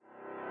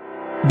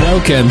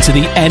Welcome to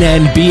the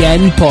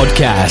NNBN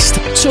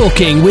podcast,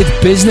 talking with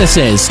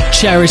businesses,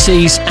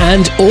 charities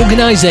and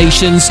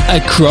organisations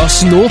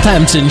across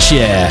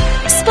Northamptonshire.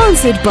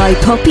 Sponsored by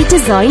Poppy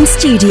Design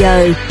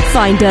Studio.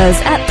 Find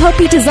us at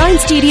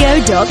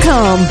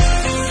poppydesignstudio.com.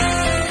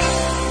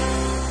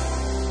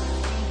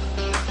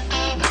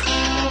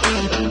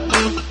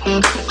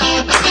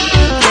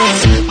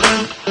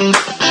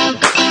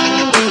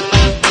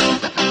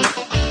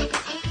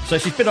 So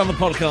she's been on the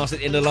podcast at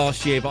the end of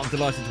last year, but I'm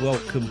delighted to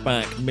welcome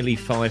back Milly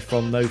Fyfe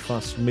from No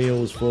Fuss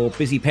Meals for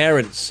Busy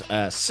Parents,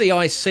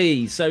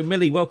 CIC. So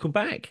Milly, welcome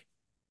back.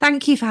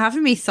 Thank you for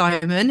having me,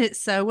 Simon.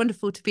 It's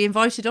wonderful to be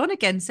invited on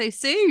again so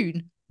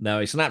soon. No,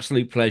 it's an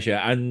absolute pleasure.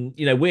 And,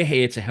 you know, we're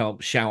here to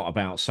help shout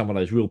about some of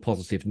those real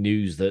positive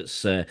news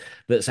that's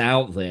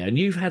out there. And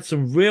you've had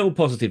some real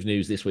positive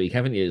news this week,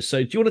 haven't you?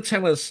 So do you want to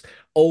tell us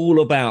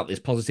all about this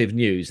positive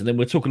news? And then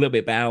we'll talk a little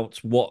bit about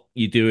what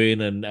you're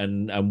doing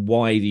and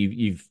why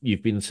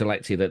you've been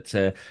selected at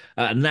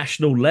a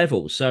national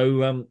level.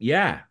 So,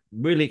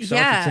 really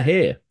excited to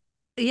hear.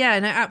 Yeah,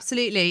 no,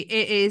 absolutely.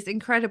 It is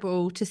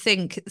incredible to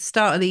think at the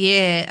start of the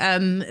year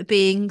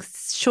being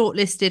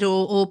shortlisted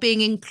or being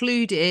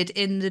included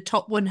in the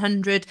top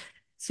 100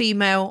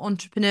 female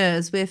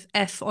entrepreneurs with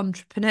F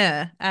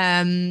Entrepreneur,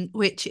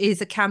 which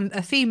is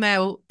a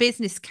female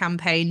business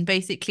campaign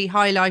basically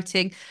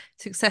highlighting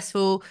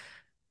successful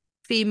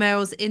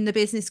females in the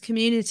business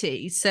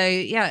community. So,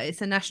 yeah,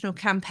 it's a national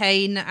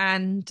campaign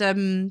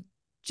and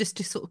just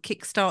to sort of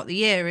kickstart the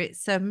year,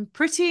 it's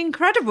pretty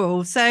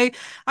incredible. So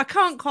I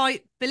can't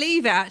quite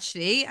believe it,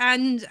 actually.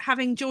 And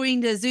having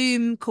joined a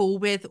Zoom call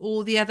with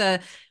all the other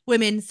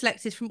women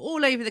selected from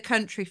all over the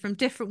country, from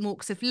different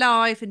walks of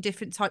life and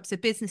different types of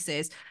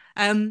businesses,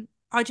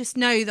 I just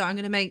know that I'm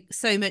going to make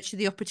so much of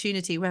the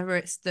opportunity, whether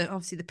it's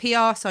obviously the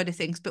PR side of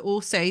things, but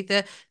also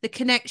the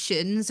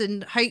connections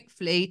and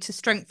hopefully to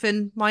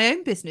strengthen my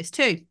own business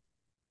too.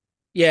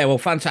 Yeah, well,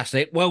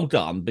 fantastic. Well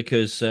done,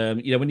 because,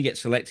 when you get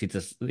selected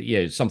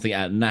to, something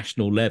at a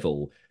national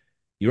level,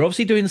 you're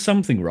obviously doing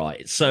something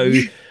right. So,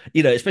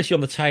 especially on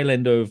the tail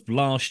end of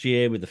last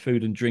year with the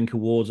Food and Drink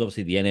Awards,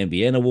 obviously the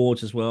NNBN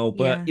Awards as well.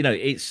 But,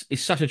 it's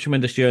such a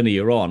tremendous journey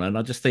you're on. And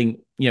I just think,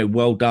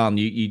 well done.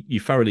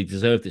 You thoroughly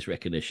deserve this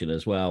recognition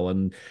as well.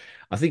 And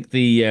I think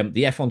the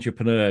F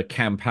Entrepreneur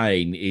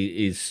campaign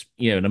is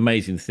an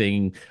amazing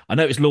thing. I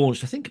know it was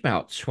launched, I think,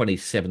 about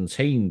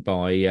 2017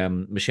 by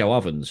Michelle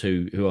Ovens,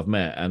 who I've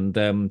met, and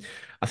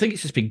I think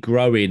it's just been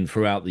growing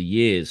throughout the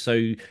years.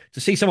 So to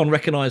see someone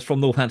recognised from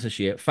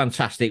Northamptonshire,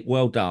 fantastic,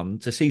 well done.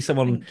 To see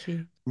someone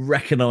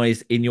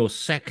recognised in your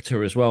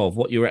sector as well, of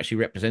what you're actually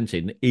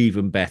representing,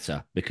 even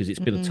better, because it's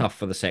been tough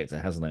for the sector,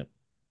 hasn't it?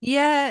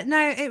 Yeah,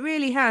 no, it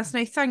really has.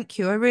 No, thank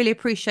you. I really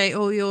appreciate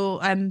all your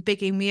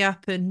bigging me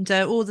up and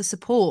all the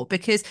support,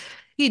 because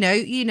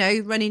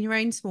running your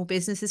own small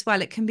business as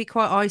well, it can be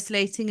quite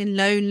isolating and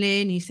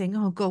lonely, and you think,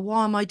 oh God,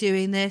 why am I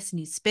doing this? And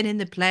you're spinning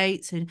the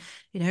plates, and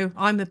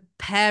I'm a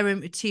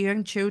parent with 2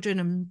 young children,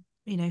 and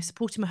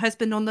supporting my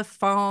husband on the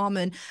farm.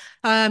 And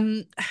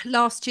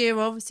last year,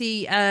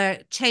 obviously,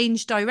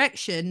 changed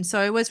direction. So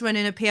I was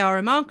running a PR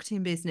and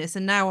marketing business,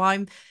 and now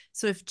I'm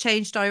sort of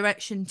changed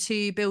direction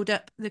to build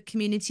up the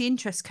community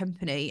interest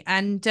company.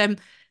 And,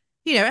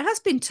 it has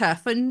been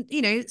tough, and,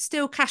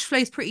 still cash flow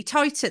is pretty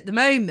tight at the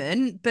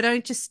moment, but I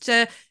just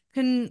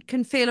can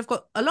feel I've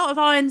got a lot of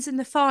irons in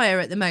the fire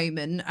at the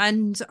moment.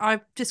 And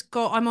I'm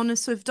on a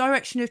sort of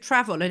direction of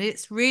travel, and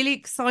it's really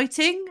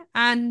exciting.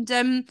 And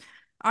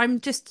I'm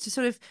just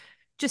sort of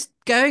just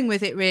going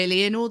with it,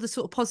 really, and all the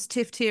sort of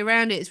positivity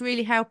around it is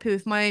really helping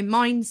with my own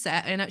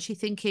mindset, and actually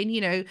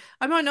thinking,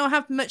 I might not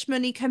have much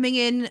money coming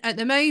in at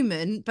the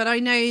moment, but I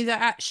know that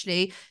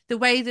actually the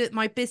way that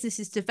my business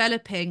is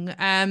developing,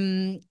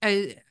 as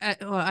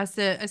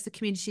the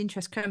community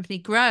interest company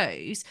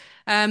grows,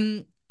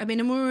 I'm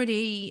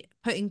already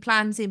putting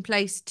plans in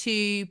place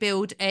to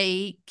build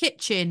a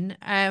kitchen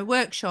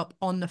workshop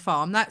on the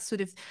farm. That's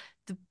sort of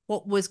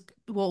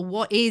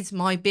what is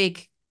my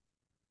big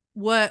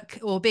work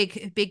or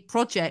big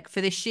project for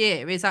this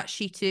year, is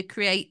actually to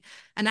create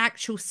an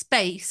actual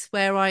space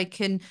where I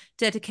can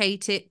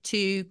dedicate it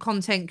to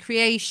content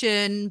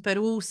creation, but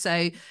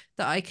also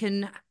that I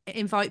can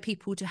invite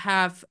people to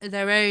have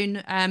their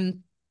own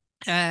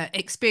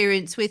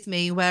experience with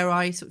me, where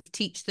I sort of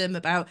teach them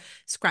about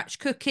scratch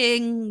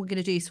cooking. We're going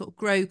to do sort of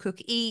grow, cook,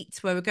 eat,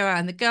 where we go out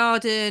in the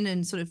garden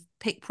and sort of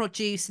pick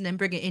produce and then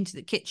bring it into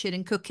the kitchen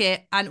and cook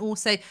it. And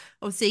also,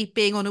 obviously,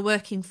 being on a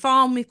working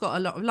farm, we've got a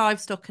lot of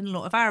livestock and a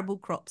lot of arable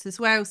crops as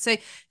well. So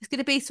it's going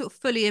to be sort of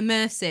fully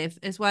immersive,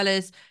 as well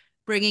as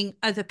bringing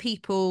other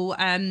people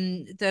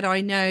that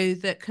I know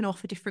that can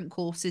offer different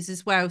courses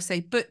as well. So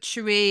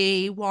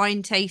butchery,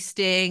 wine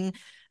tasting.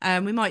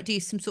 We might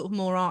do some sort of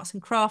more arts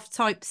and craft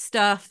type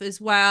stuff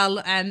as well,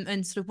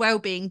 and sort of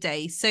well-being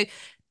days. So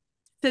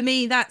for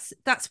me, that's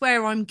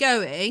where I'm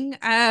going,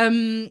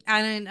 and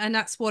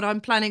that's what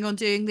I'm planning on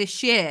doing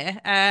this year.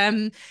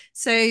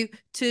 So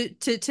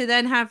to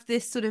then have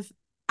this sort of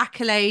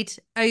accolade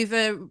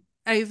over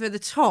over the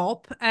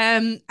top,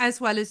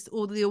 as well as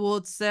all the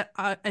awards that,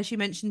 as you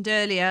mentioned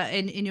earlier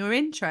in your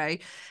intro.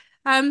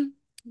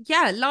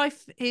 Yeah,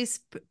 life is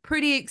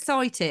pretty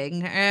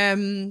exciting.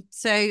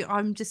 So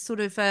I'm just sort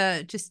of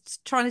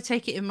just trying to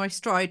take it in my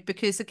stride,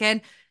 because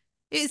again,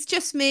 it's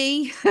just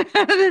me.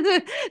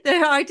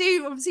 I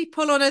do obviously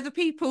pull on other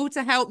people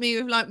to help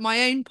me with like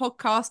my own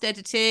podcast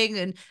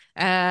editing,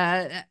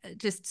 and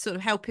just sort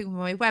of helping with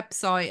my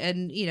website,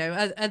 and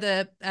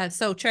other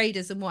sole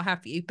traders and what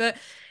have you. But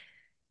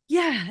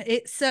yeah,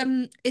 it's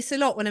a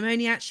lot when I'm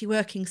only actually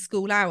working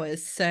school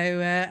hours.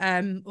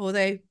 So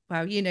although,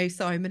 well,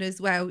 Simon, as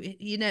well,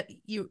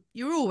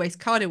 you're always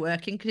kind of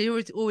working, because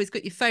you always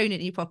got your phone in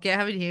your pocket,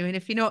 haven't you? And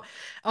if you're not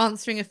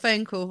answering a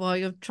phone call while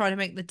you're trying to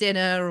make the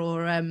dinner,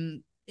 or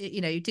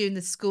you're doing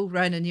the school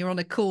run and you're on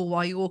a call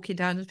while you're walking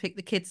down to pick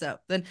the kids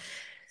up, then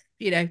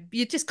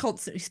you're just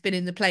constantly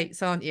spinning the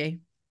plates, aren't you?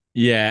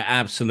 Yeah,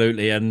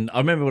 absolutely. And I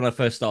remember when I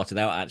first started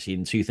out actually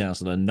in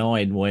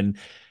 2009, when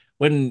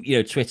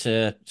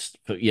Twitter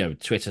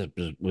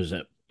was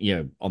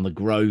on the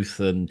growth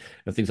and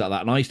things like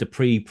that. And I used to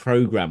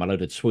pre-program a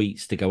load of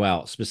tweets to go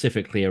out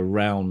specifically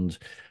around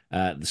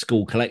the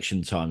school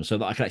collection time, so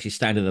that I could actually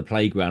stand in the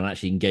playground and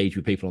actually engage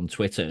with people on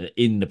Twitter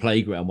in the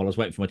playground while I was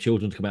waiting for my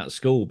children to come out of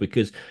school.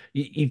 Because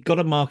you've got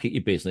to market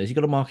your business, you've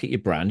got to market your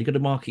brand, you've got to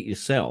market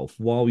yourself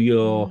while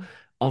you're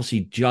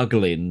obviously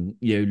juggling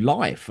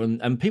life.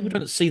 And people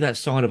don't see that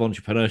side of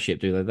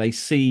entrepreneurship, do they? They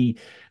see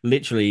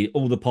literally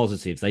all the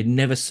positives. They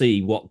never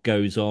see what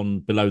goes on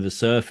below the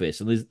surface.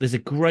 And there's a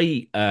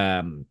great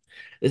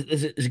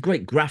there's a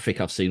great graphic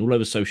I've seen all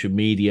over social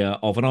media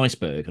of an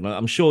iceberg, and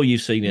I'm sure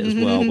you've seen it as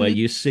well, where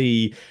you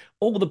see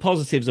all the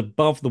positives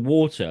above the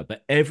water,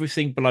 but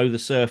everything below the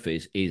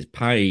surface is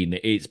pain,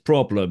 it's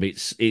problem,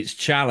 it's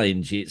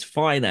challenge, it's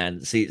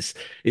finance,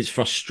 it's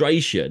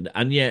frustration.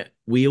 And yet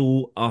we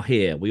all are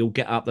here. We all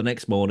get up the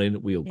next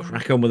morning, we all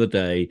crack on with the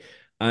day.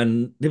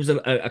 And there was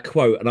a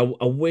quote, and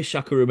I wish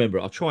I could remember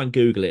it. I'll try and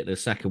Google it in a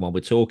second while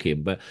we're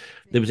talking. But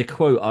there was a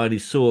quote I only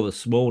saw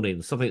this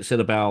morning, something that said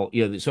about,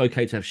 it's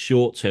okay to have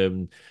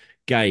short-term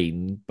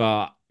gain,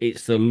 but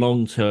it's the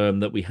long term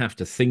that we have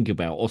to think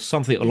about, or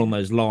something along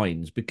those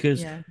lines,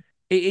 because Yeah.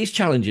 it is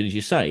challenging, as you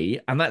say.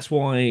 And that's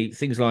why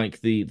things like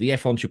the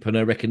F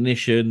Entrepreneur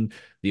recognition,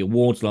 the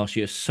awards last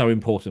year, are so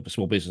important for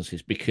small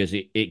businesses, because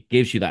it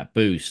gives you that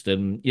boost.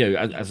 And,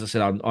 as I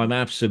said, I'm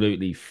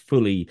absolutely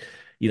fully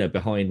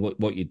behind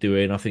what you're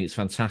doing. I think it's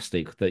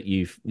fantastic that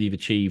you've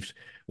achieved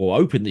or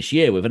opened this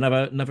year with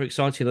another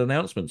exciting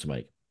announcement to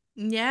make.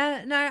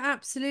 Yeah, no,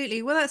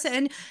 absolutely. Well, that's it.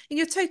 And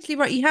you're totally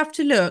right. You have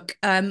to look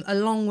a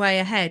long way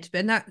ahead.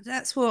 But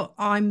that's what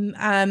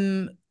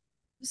I'm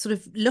sort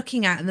of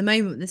looking at the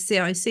moment with the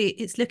CIC.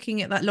 It's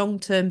looking at that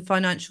long-term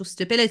financial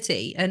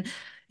stability. And,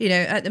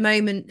 at the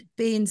moment,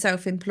 being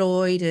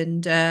self-employed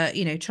and,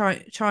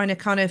 trying to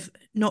kind of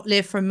not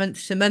live from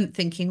month to month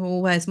thinking,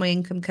 well, where's my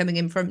income coming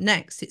in from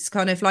next? It's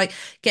kind of like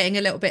getting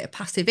a little bit of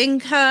passive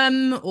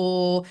income,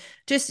 or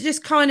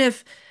just kind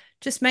of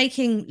just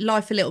making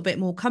life a little bit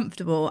more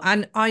comfortable.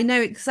 And I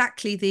know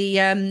exactly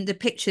the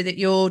picture that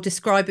you're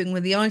describing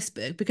with the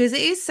iceberg, because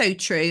it is so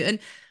true. And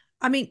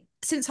I mean,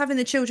 since having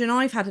the children,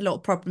 I've had a lot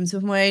of problems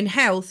with my own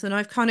health, and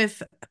I've kind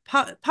of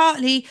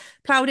partly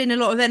ploughed in a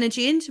lot of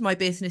energy into my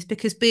business,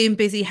 because being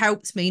busy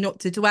helps me not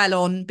to dwell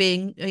on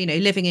being,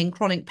 living in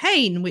chronic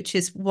pain, which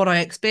is what I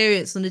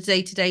experience on a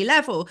day-to-day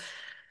level.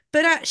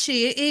 But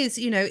actually it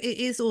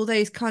is all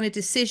those kind of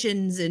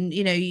decisions, and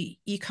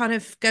you kind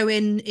of go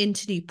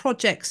into new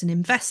projects and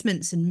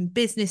investments and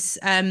business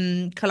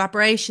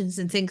collaborations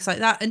and things like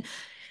that, and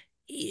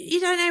you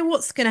don't know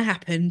what's going to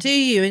happen, do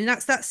you? And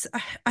that's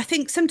I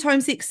think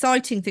sometimes the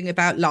exciting thing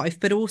about life,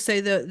 but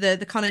also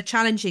the kind of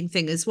challenging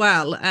thing as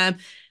well.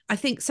 I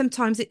think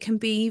sometimes it can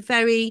be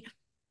very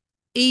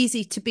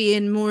easy to be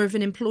in more of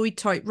an employed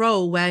type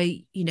role, where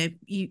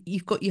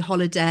you've got your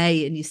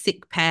holiday and your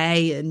sick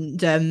pay,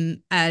 and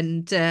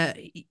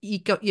you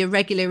got your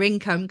regular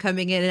income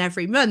coming in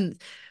every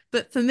month.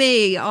 But for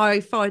me,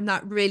 I find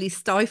that really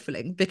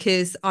stifling,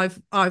 because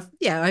I've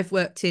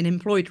worked in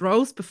employed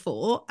roles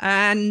before,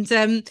 and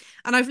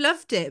I've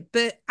loved it.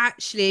 But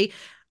actually,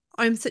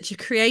 I'm such a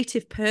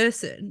creative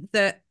person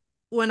that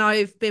when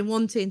I've been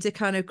wanting to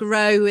kind of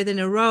grow within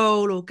a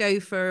role, or go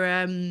for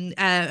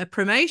a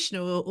promotion,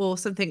 or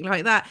something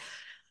like that,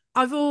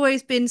 I've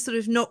always been sort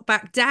of knocked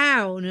back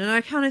down. And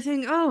I kind of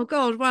think, oh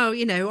God, well,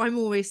 I'm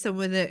always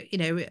someone that,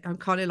 I'm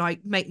kind of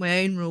like make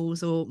my own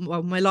rules, or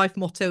well, my life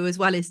motto as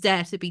well is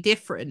dare to be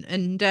different.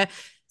 And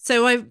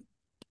so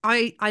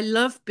I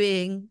love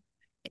being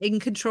in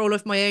control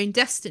of my own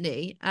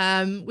destiny,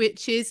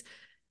 which is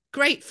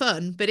great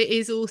fun, but it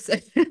is also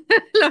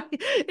like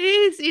it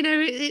is,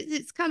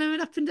 it's kind of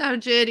an up and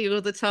down journey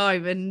all the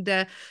time.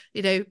 And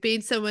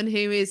being someone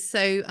who is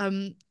so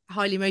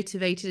highly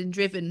motivated and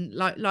driven,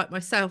 like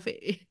myself,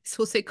 it's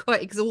also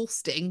quite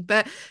exhausting,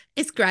 but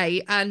it's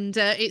great. And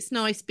it's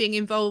nice being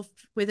involved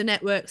with a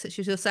network such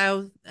as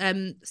yourself,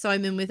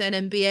 Simon, with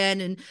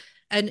NMBN,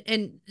 and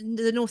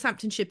the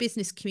Northamptonshire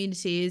business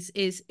community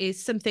is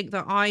something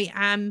that I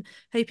am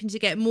hoping to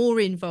get more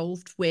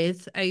involved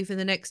with over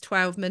the next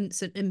 12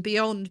 months and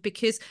beyond,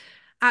 because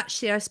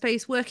actually I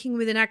suppose working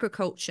within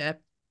agriculture,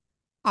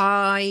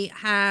 I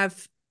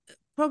have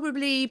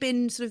probably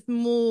been sort of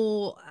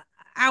more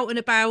out and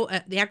about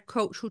at the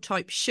agricultural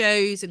type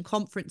shows and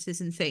conferences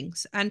and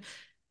things. And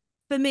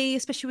for me,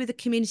 especially with a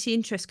community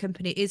interest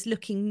company, is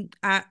looking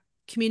at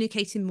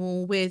communicating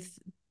more with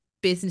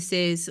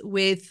businesses,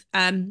 with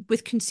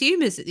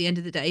consumers at the end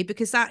of the day,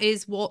 because that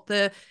is what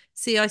the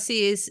CIC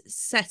is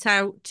set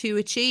out to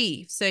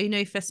achieve.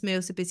 So, First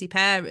Meals for Busy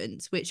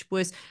Parents, which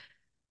was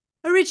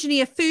originally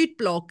a food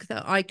blog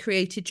that I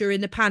created during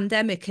the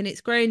pandemic, and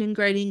it's grown and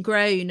grown and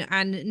grown.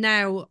 And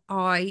now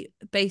I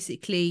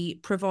basically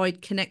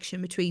provide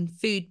connection between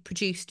food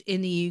produced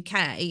in the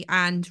UK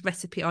and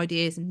recipe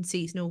ideas and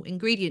seasonal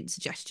ingredient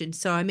suggestions.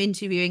 So I'm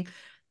interviewing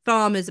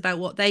farmers about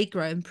what they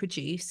grow and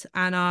produce,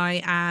 and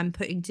I am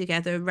putting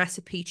together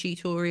recipe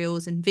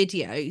tutorials and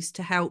videos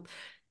to help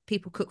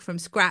people cook from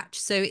scratch.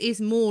 So it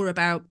is more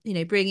about,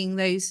 bringing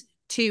those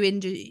two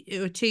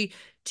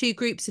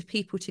groups of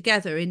people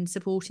together in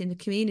supporting the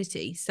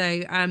community.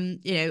 So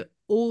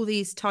all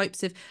these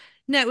types of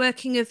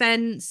networking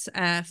events,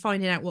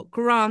 finding out what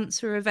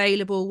grants are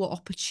available, what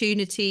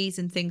opportunities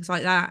and things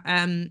like that.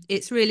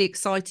 It's really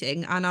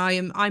exciting, and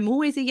I'm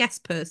always a yes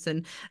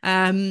person,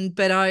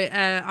 but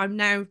I'm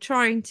now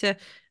trying to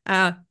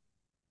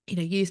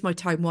use my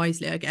time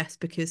wisely, I guess,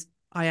 because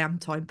I am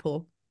time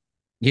poor.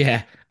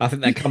 Yeah, I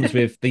think that comes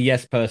with the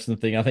yes person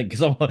thing. I think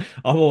because I'm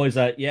always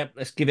like, yep,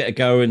 let's give it a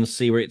go and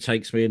see where it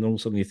takes me. And all of a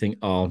sudden you think,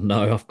 oh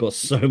no, I've got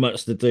so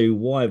much to do.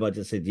 Why have I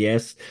just said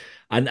yes?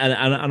 And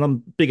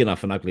I'm big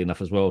enough and ugly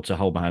enough as well to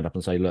hold my hand up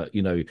and say, look,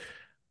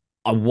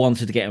 I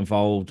wanted to get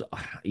involved.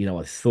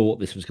 I thought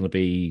this was going to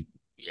be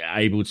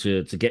able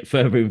to get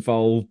further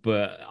involved,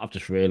 but I've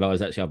just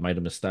realised actually I've made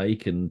a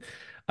mistake, and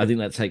I think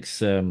that takes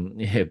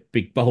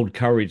big bold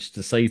courage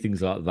to say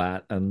things like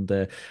that. And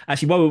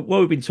actually, while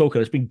we've been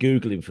talking, I've been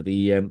googling for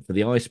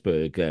the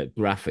iceberg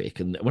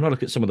graphic, and when I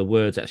look at some of the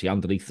words actually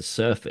underneath the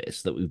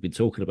surface that we've been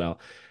talking about,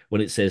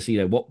 when it says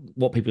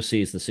what people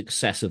see as the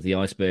success of the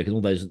iceberg and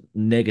all those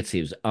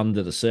negatives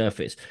under the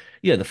surface,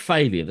 the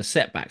failure, the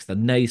setbacks, the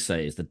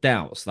naysayers, the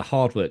doubts, the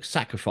hard work,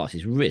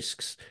 sacrifices,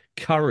 risks,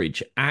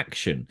 courage,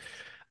 action.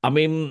 I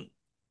mean,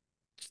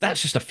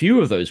 that's just a few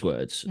of those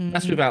words.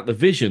 That's without the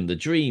vision, the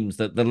dreams,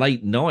 the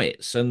late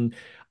nights. And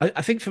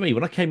I think for me,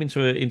 when I came into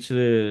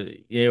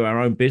our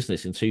own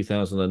business in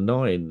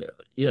 2009,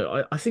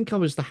 I think I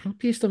was the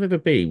happiest I've ever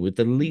been with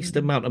the least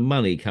amount of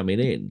money coming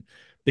in.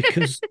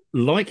 Because,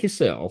 like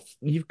yourself,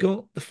 you've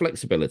got the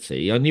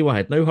flexibility. I knew I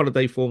had no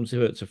holiday forms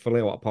to fill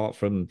out apart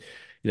from,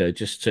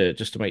 just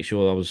to make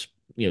sure I was,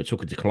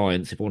 talking to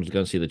clients if I wanted to go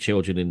and see the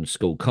children in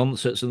school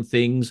concerts and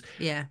things.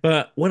 Yeah.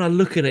 But when I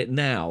look at it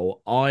now,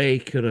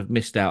 I could have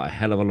missed out a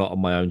hell of a lot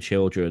on my own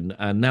children.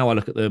 And now I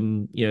look at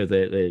them,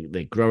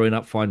 they're growing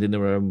up, finding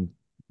their own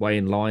way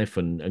in life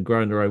and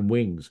growing their own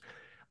wings.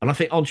 And I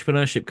think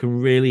entrepreneurship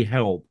can really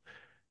help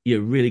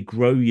really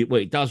grow you.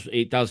 Well, it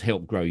does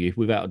help grow you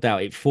without a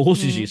doubt. It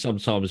forces you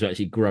sometimes to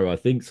actually grow, I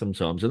think,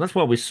 sometimes. And that's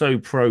why we're so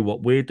pro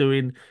what we're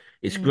doing.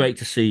 It's great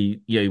to see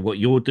what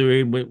you're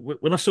doing.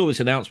 When I saw this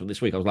announcement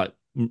this week, I was like,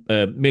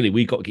 Milly,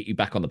 we got to get you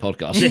back on the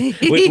podcast.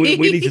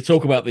 We need to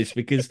talk about this,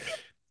 because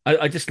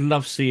I just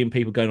love seeing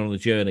people going on the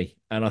journey,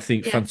 and I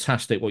think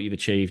fantastic what you've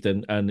achieved,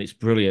 and it's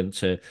brilliant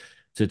to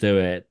do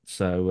it.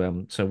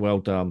 So well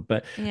done.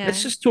 But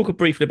let's just talk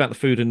briefly about the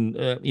food and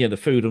the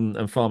food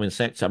and farming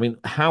sector. I mean,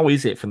 how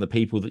is it from the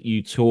people that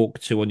you talk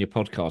to on your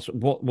podcast?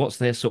 What's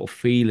their sort of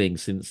feeling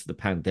since the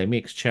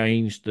pandemic's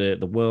changed the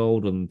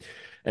world, and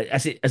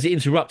has it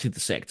interrupted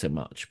the sector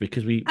much?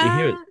 Because we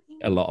hear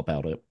a lot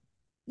about it.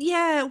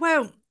 Yeah,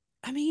 well,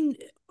 I mean,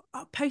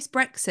 post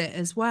Brexit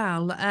as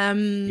well.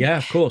 Yeah,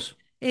 of course.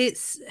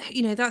 It's,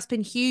 that's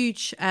been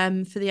huge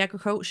for the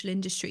agricultural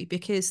industry,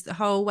 because the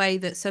whole way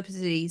that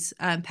subsidies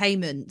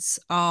payments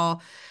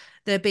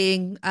they're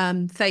being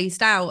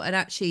phased out, and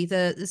actually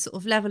the sort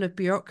of level of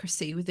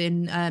bureaucracy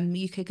within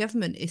UK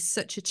government is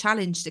such a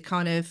challenge to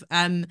kind of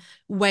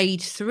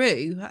wade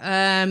through.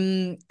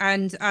 And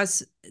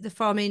as the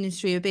farming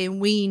industry are being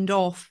weaned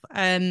off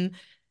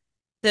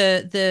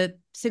the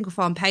single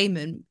farm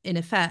payment, in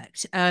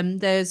effect,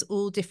 there's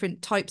all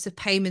different types of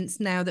payments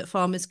now that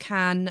farmers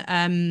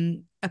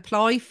can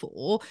apply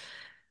for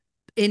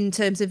in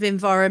terms of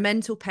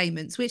environmental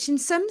payments, which in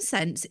some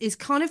sense is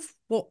kind of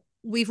what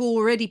we've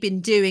already been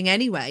doing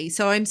anyway.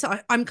 So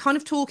I'm kind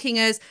of talking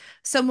as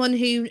someone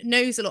who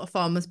knows a lot of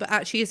farmers, but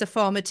actually is a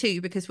farmer too,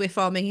 because we're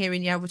farming here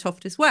in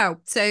Yalvertoft as well.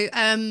 So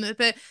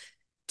but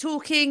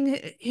talking,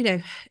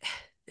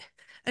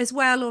 as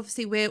well,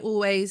 obviously we're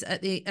always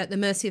at the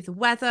mercy of the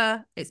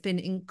weather. It's been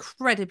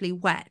incredibly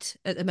wet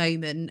at the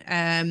moment,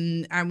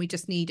 and we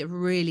just need a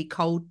really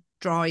cold,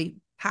 dry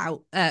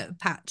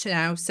patch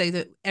now so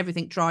that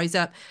everything dries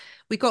up.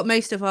 We've got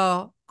most of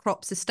our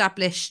crops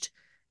established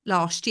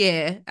last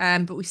year,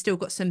 but we've still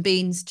got some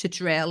beans to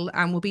drill,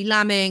 and we'll be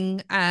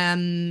lambing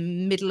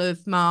middle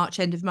of March,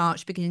 end of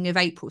March, beginning of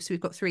April. So we've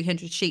got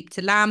 300 sheep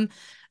to lamb,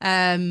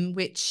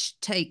 which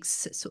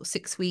takes sort of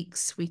 6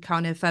 weeks. We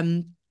kind of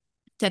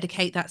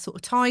dedicate that sort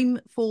of time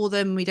for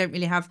them. We don't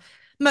really have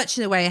much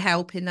in the way of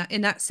help in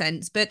that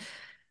sense. But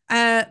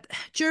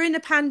during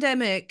the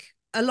pandemic,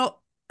 a lot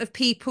of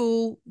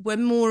people were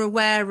more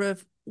aware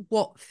of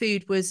what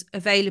food was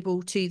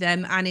available to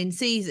them and in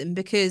season,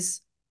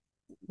 because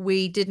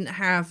we didn't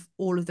have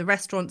all of the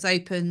restaurants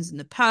open and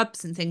the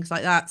pubs and things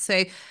like that.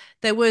 So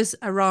there was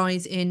a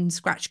rise in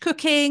scratch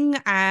cooking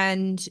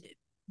and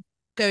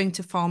going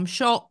to farm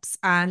shops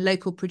and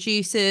local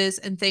producers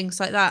and things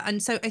like that.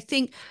 And so I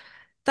think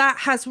that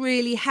has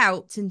really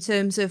helped in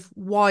terms of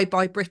why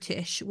buy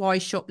British, why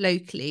shop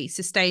locally,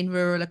 sustain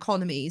rural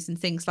economies and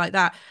things like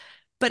that.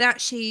 But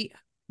actually,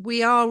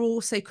 we are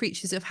also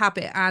creatures of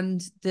habit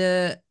and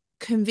the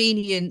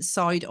convenience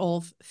side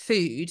of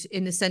food,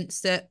 in the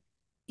sense that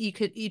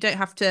you don't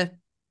have to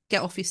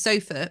get off your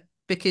sofa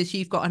because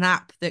you've got an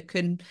app that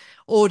can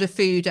order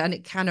food and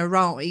it can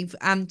arrive.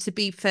 And to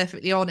be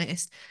perfectly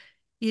honest,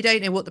 you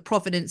don't know what the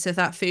provenance of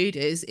that food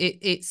is.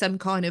 It's some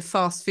kind of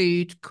fast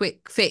food,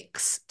 quick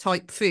fix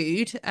type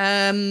food.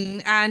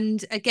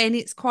 And again,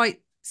 it's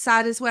quite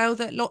sad as well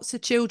that lots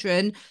of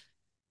children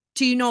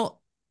do not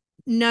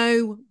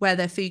know where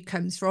their food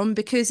comes from,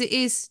 because it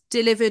is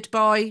delivered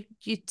by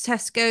your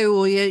Tesco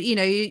or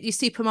your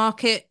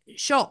supermarket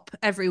shop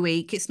every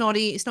week. It's not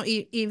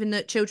even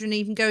that children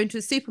even go into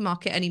a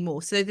supermarket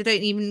anymore, so they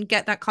don't even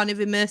get that kind of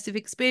immersive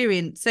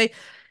experience. So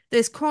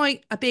there's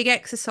quite a big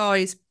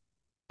exercise.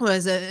 Well,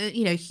 there's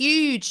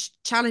huge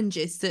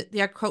challenges that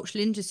the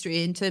agricultural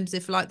industry, in terms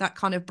of like that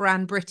kind of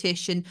brand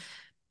British and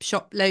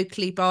shop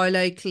locally, buy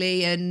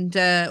locally, and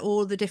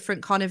all the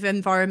different kind of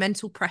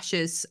environmental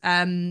pressures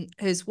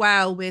as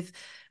well, with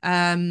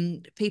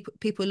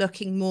people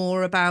looking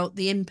more about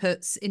the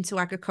inputs into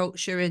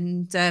agriculture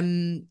and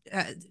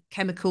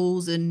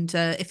chemicals and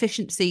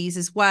efficiencies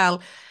as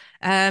well.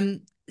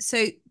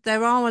 So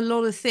there are a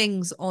lot of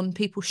things on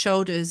people's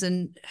shoulders,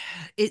 and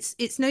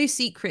it's no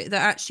secret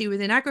that actually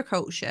within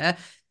agriculture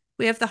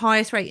we have the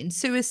highest rate in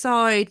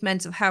suicide,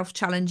 mental health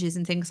challenges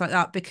and things like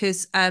that,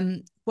 because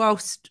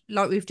whilst,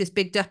 like we've just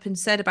bigged up and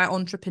said about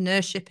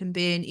entrepreneurship and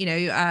being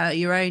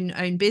your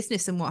own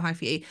business and what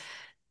have you,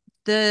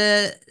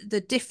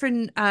 the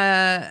different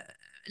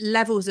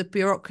levels of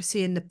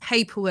bureaucracy and the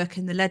paperwork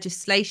and the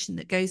legislation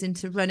that goes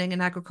into running an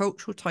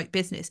agricultural type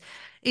business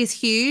is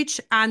huge.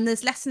 And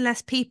there's less and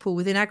less people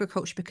within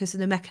agriculture because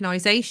of the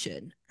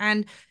mechanization.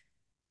 And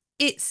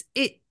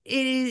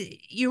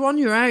you're on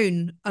your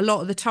own a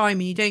lot of the time,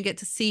 and you don't get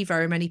to see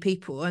very many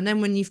people. And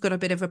then when you've got a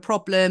bit of a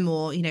problem,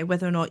 or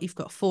whether or not you've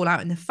got a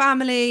fallout in the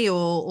family,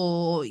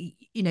 or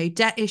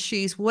debt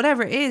issues,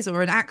 whatever it is,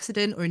 or an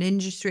accident or an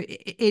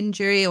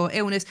injury or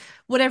illness,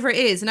 whatever it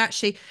is. And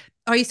actually,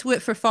 I used to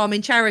work for a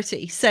farming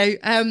charity, so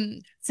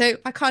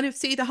I kind of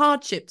see the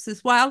hardships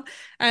as well.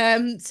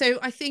 So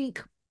I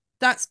think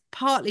that's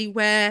partly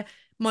where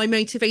my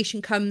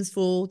motivation comes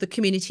for the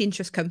community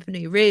interest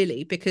company,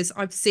 really, because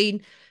I've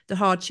seen the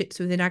hardships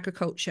within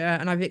agriculture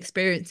and I've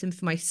experienced them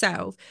for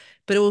myself,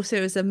 but also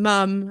as a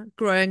mum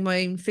growing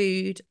my own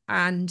food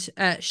and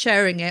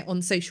sharing it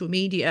on social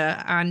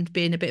media and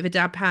being a bit of a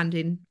dab hand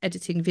in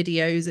editing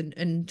videos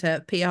and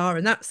PR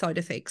and that side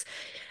of things.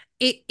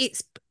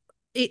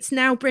 It's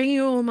now bringing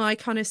all my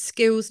kind of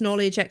skills,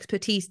 knowledge,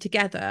 expertise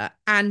together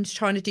and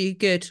trying to do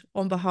good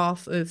on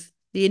behalf of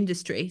the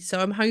industry. So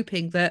I'm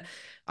hoping that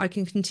I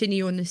can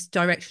continue on this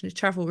direction of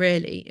travel,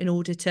 really, in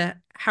order to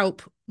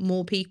help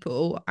more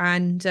people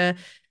and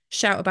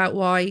shout about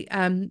why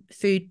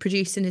food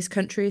produced in this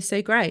country is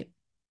so great.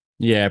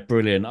 Yeah,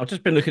 brilliant. I've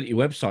just been looking at your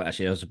website,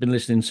 actually. I've been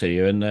listening to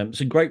you, and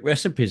some great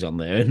recipes on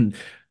there. And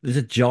there's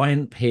a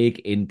giant pig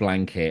in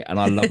blanket, and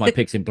I love my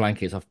pigs in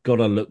blankets. I've got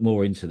to look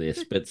more into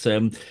this. But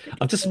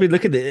I've just been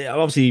looking at it.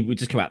 Obviously, we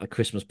just come out of the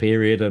Christmas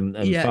period, and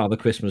Yeah. Father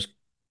Christmas,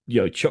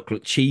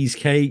 chocolate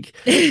cheesecake.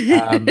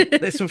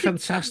 There's some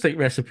fantastic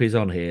recipes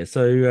on here.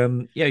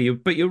 So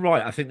but you're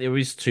right. I think there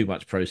is too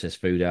much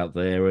processed food out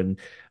there, and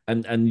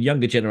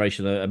younger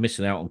generation are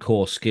missing out on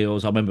core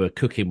skills. I remember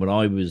cooking when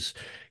I was,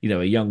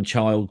 a young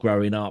child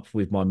growing up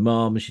with my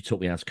mum. She taught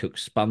me how to cook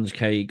sponge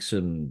cakes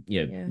and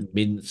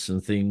mince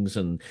and things,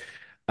 and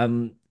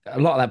a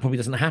lot of that probably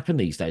doesn't happen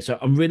these days. So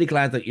I'm really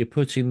glad that you're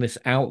putting this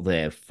out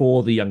there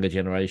for the younger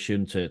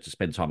generation to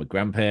spend time with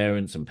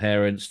grandparents and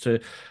parents to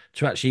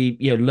actually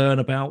learn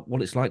about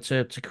what it's like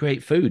to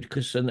create food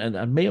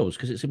and meals,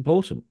 because it's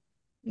important.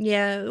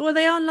 Yeah, well,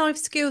 they are life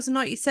skills, and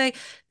like you say,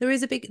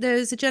 there's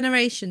a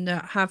generation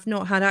that have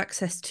not had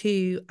access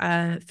to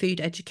food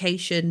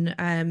education,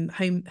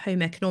 home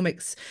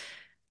economics,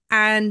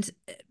 and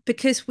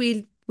because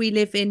we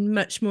live in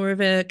much more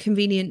of a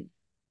convenience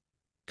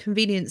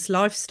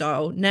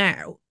lifestyle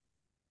now,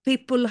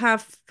 people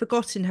have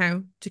forgotten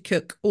how to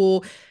cook,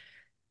 or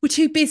we're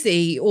too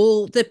busy,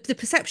 or the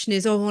perception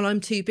is, oh, well,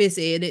 I'm too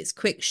busy, and it's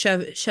quick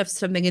shove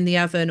something in the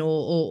oven,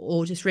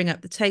 or just ring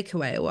up the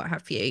takeaway or what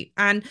have you.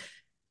 And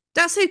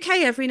That's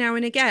okay every now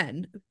and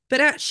again. But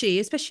actually,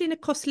 especially in a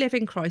cost of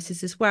living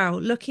crisis as well,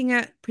 looking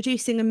at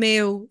producing a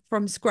meal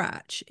from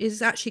scratch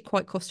is actually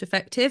quite cost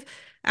effective,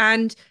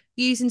 and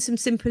using some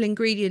simple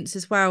ingredients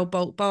as well,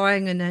 bulk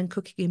buying and then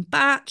cooking in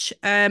batch.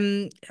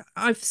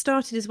 I've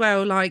started as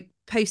well, like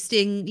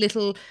posting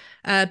little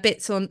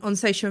bits on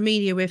social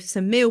media with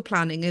some meal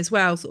planning as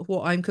well, sort of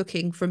what I'm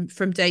cooking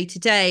from day to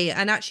day.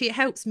 And actually it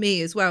helps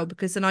me as well,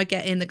 because then I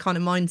get in the kind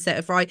of mindset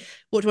of, right,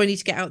 what do I need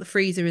to get out of the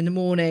freezer in the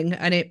morning?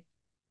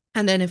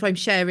 And then if I'm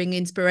sharing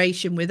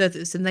inspiration with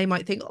others, and they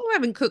might think, oh, I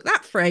haven't cooked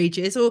that for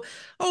ages, or,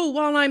 oh,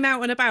 while I'm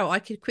out and about, I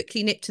could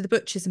quickly nip to the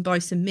butcher's and buy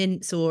some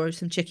mince or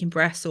some chicken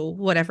breasts or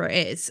whatever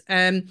it is.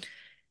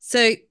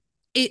 So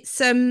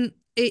it's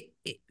it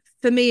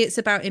for me, it's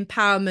about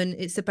empowerment.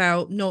 It's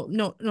about not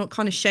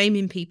kind of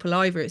shaming people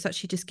either. It's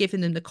actually just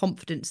giving them the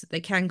confidence that they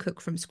can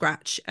cook from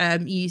scratch,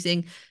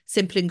 using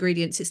simple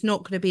ingredients. It's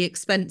not going to be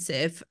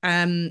expensive.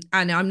 And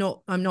I'm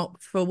not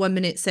for 1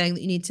 minute saying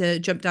that you need to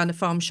jump down the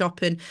farm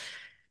shop and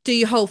do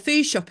your whole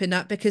food shop in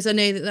that, because I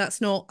know that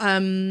that's not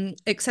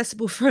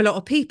accessible for a lot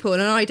of people,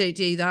 and I don't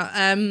do that.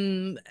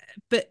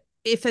 But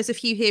if there's a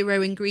few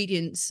hero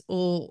ingredients,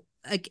 or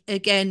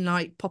again,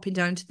 like popping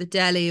down to the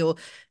deli or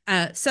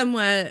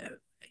somewhere,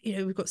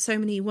 we've got so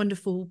many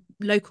wonderful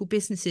local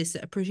businesses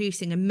that are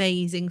producing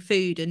amazing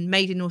food, and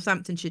Made in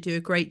Northamptonshire do a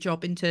great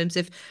job in terms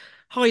of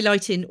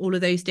highlighting all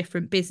of those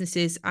different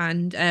businesses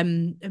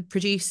and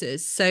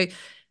producers. So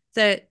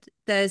that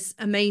there's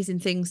amazing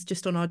things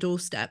just on our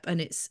doorstep,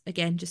 and it's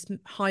again just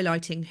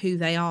highlighting who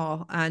they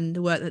are and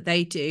the work that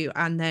they do.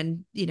 And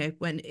then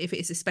if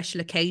it's a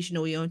special occasion,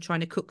 or you're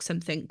trying to cook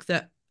something,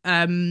 that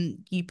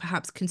you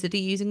perhaps consider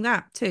using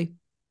that too.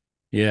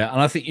 Yeah,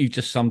 and I think you've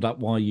just summed up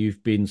why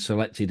you've been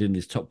selected in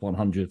this top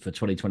 100 for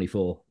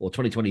 2024 or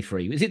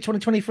 2023. Is it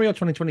 2023 or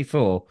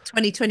 2024?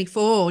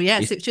 2024,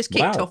 yes, it's just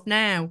kicked wow. off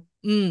now.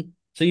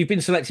 So you've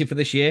been selected for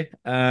this year,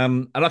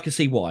 and I can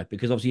see why,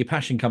 because obviously your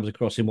passion comes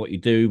across in what you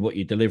do, what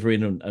you're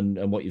delivering,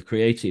 and what you've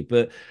created.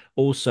 But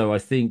also, I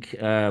think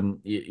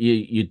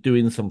you're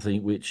doing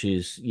something which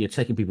is you're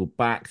taking people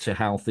back to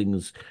how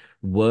things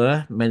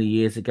were many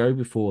years ago,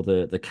 before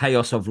the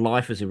chaos of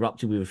life has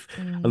erupted with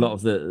a lot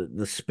of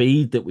the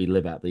speed that we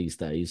live at these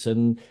days.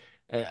 And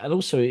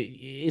also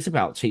it's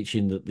about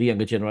teaching the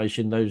younger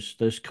generation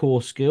those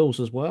core skills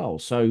as well.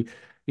 So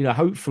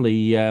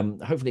hopefully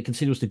it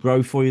continues to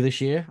grow for you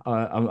this year.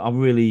 I'm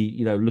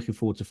really, looking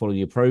forward to following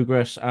your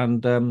progress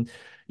and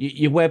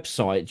your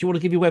website. Do you want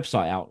to give your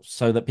website out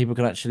so that people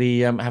can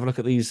actually have a look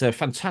at these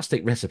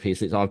fantastic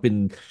recipes that I've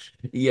been,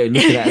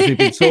 looking at as we've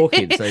been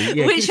talking? So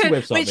yeah, which give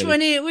us your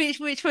website.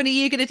 which one are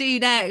you going to do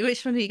next?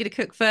 Which one are you going to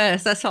cook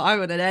first? That's what I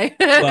want to know.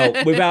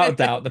 Well, without a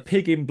doubt, the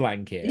pig in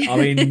blanket. I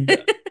mean,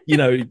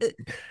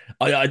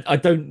 I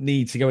don't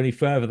need to go any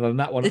further than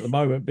that one at the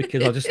moment,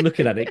 because I'm just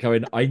looking at it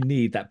going, I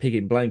need that pig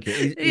in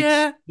blanket.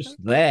 It's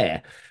just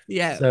there.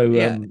 Yeah. So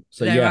no,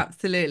 yeah.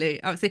 absolutely.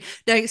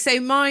 No, so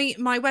my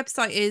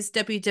website is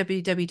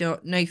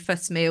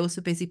www.nofussmeals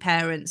for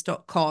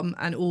busyparents.com,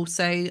 and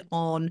also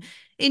on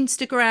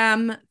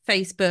Instagram,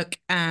 Facebook,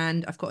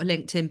 and I've got a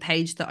LinkedIn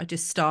page that I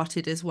just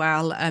started as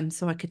well.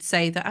 So I could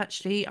say that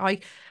actually I'm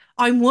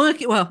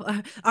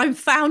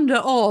founder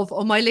of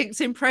on my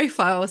LinkedIn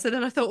profile. So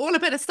then I thought, I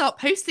better start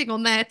posting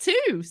on there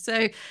too.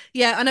 So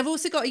yeah, and I've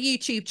also got a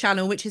YouTube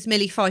channel, which is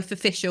Milly Fyfe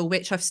Official,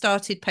 which I've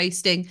started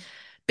posting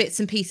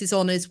bits and pieces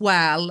on as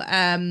well.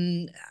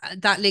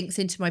 That links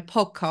into my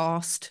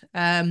podcast,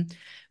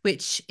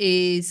 which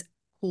is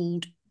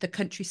called The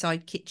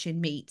Countryside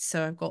Kitchen Meets.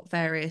 So I've got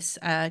various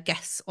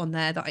guests on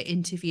there that I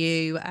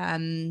interview,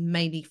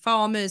 mainly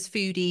farmers,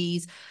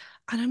 foodies.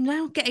 And I'm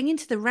now getting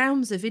into the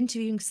realms of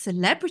interviewing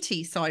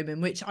celebrities,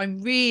 Simon, which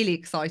I'm really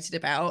excited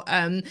about.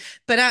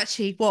 But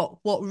actually,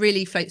 what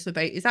really floats my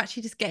boat is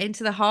actually just get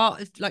into the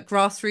heart of like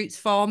grassroots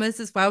farmers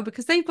as well,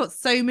 because they've got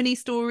so many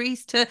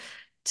stories to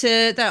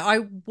that I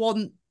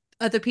want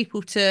other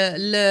people to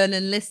learn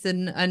and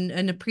listen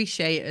and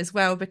appreciate as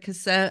well,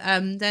 because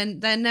then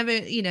they're never,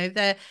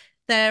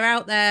 they're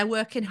out there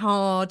working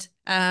hard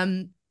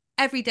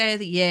every day of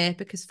the year,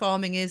 because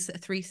farming is a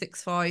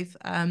 365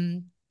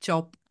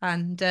 job.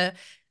 And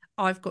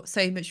I've got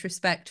so much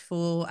respect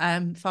for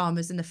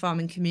farmers in the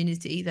farming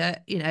community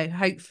that,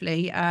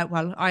 hopefully, I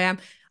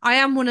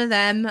am one of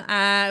them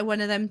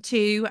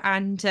too.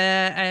 And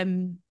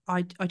I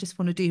just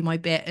want to do my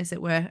bit, as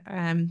it were.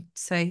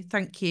 So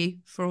thank you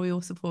for all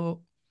your support.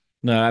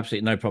 No,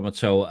 absolutely no problem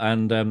at all.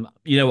 And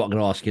you know what I'm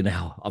going to ask you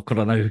now? I've got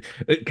to know.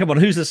 Come on,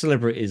 who's the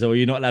celebrities? Or are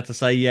you not allowed to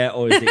say yet?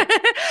 Or is it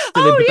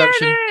still in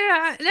production?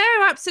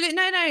 No, absolutely,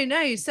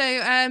 no. So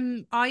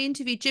I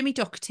interviewed Jimmy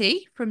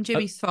Doherty from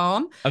Jimmy's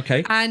Farm,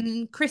 okay,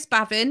 and Chris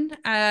Bavin,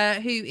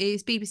 who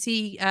is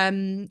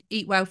BBC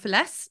Eat Well for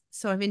Less.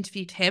 So I've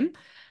interviewed him.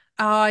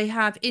 I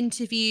have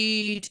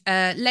interviewed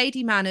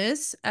Lady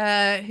Manners,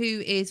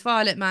 who is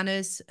Violet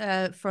Manners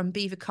from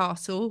Belvoir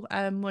Castle,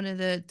 one of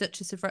the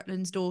Duchess of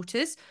Rutland's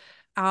daughters.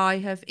 I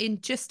have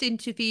just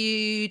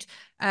interviewed.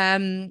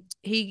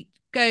 He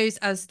goes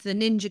as the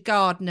Ninja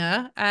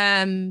Gardener,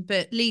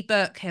 but Lee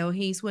Burkhill,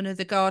 he's one of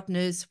the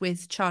gardeners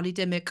with Charlie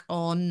Dimmock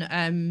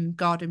on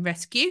Garden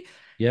Rescue.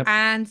 Yep.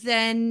 And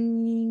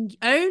then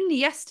only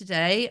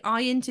yesterday,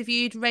 I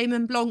interviewed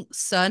Raymond Blanc's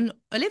son,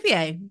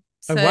 Olivier.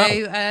 So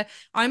wow.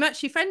 I'm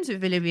actually friends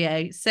with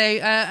Olivier. So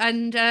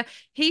and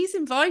he's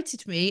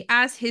invited me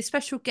as his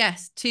special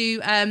guest to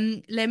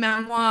Les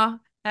Manoirs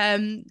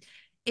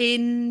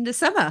in the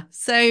summer.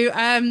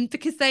 So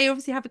because they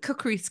obviously have a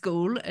cookery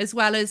school as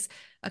well as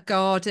a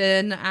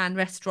garden and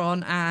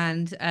restaurant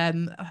and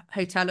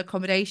hotel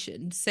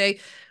accommodation. So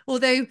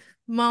although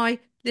my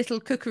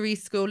little cookery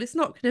school is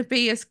not going to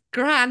be as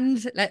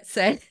grand, let's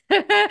say,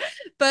 but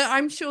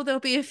I'm sure there'll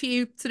be a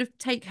few sort of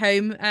take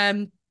home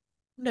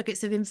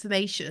nuggets of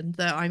information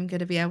that I'm going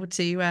to be able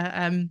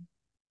to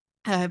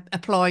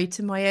apply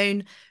to my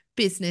own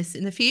business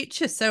in the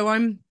future. So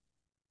I'm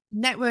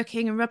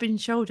networking and rubbing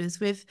shoulders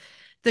with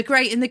the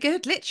great and the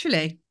good,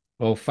 literally.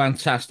 Well,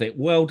 fantastic.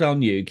 Well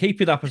done, you.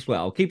 Keep it up as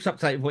well. Keep us up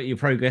to date with what your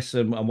progress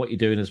and what you're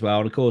doing as well.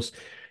 And of course,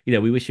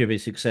 we wish you every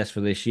success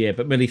for this year.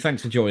 But Milly,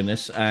 thanks for joining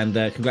us and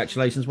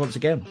congratulations once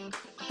again.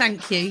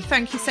 Thank you.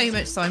 Thank you so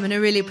much, Simon. I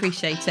really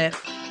appreciate it.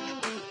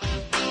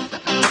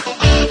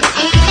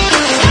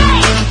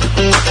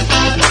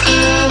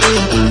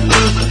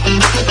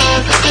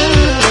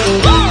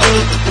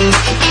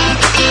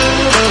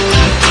 Woo!